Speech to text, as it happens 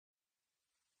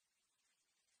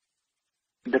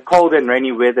The cold and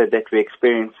rainy weather that we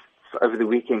experienced over the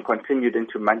weekend continued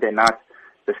into Monday night.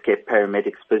 This kept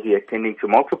paramedics busy attending to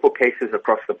multiple cases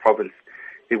across the province.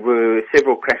 There were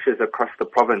several crashes across the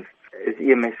province. As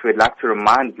EMS, we'd like to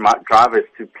remind drivers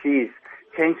to please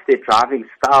change their driving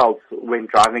styles when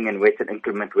driving in wet and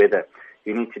inclement weather.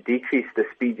 You need to decrease the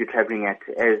speed you're traveling at,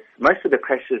 as most of the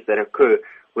crashes that occur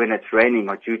when it's raining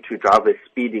are due to drivers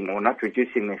speeding or not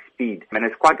reducing their speed. And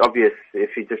it's quite obvious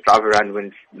if you just drive around when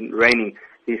it's raining,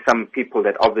 there's some people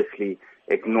that obviously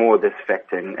ignore this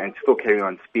fact and still carry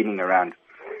on speeding around.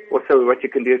 Also, what you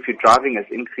can do if you're driving is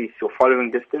increase your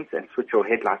following distance and switch your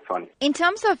headlights on. In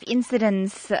terms of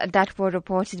incidents that were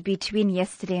reported between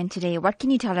yesterday and today, what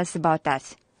can you tell us about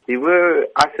that? There were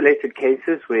isolated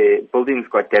cases where buildings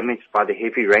got damaged by the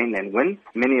heavy rain and wind.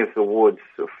 Many of the wards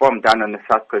from down on the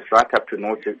south coast right up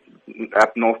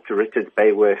north to Richards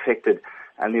Bay were affected,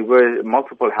 and there were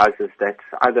multiple houses that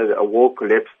either a wall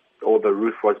collapsed or the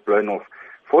roof was blown off.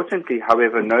 Fortunately,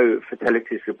 however, no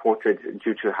fatalities reported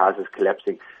due to houses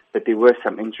collapsing, but there were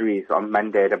some injuries on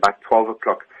Monday at about 12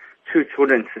 o'clock. 2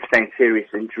 children sustained serious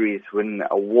injuries when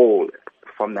a wall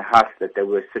from the house that they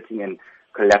were sitting in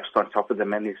collapsed on top of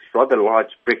them, and these rather large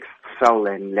bricks fell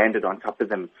and landed on top of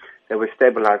them. They were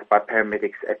stabilized by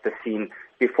paramedics at the scene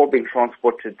before being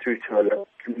transported through to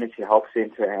a community health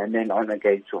center and then on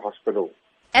again to hospital.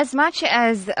 As much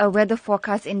as weather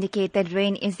forecasts indicate that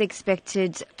rain is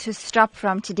expected to stop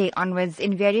from today onwards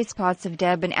in various parts of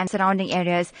Durban and surrounding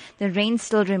areas, the rain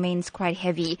still remains quite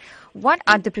heavy. What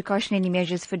are the precautionary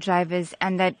measures for drivers,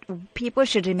 and that people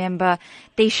should remember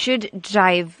they should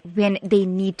drive when they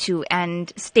need to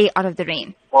and stay out of the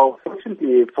rain? Well,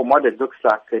 fortunately, from what it looks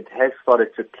like, it has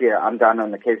started to clear. I'm down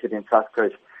on the KZN south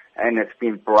coast, and it's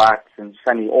been bright and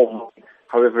sunny all morning.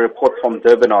 However, reports from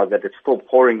Durban are that it's still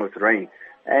pouring with rain.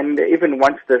 And even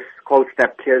once this cold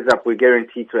snap clears up, we're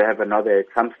guaranteed to have another at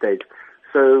some stage.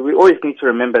 So we always need to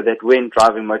remember that when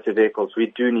driving motor vehicles,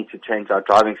 we do need to change our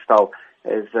driving style.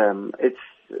 As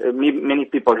many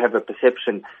people have a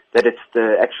perception that it's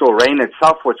the actual rain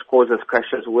itself which causes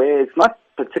crashes, where it's not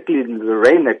particularly the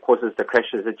rain that causes the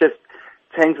crashes. It just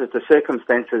changes the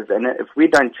circumstances. And if we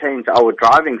don't change our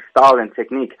driving style and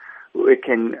technique, it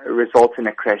can result in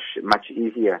a crash much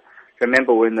easier.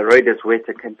 Remember, when the road is wet,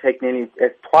 it can take nearly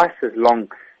twice as long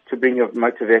to bring your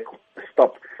motor vehicle to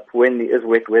stop when there is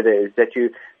wet weather. Is that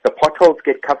the potholes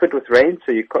get covered with rain,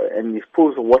 and these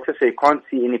pools of water, so you can't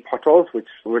see any potholes,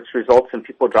 which results in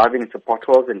people driving into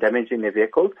potholes and damaging their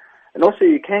vehicles. And also,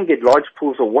 you can get large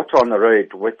pools of water on the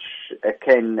road, which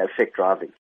can affect driving.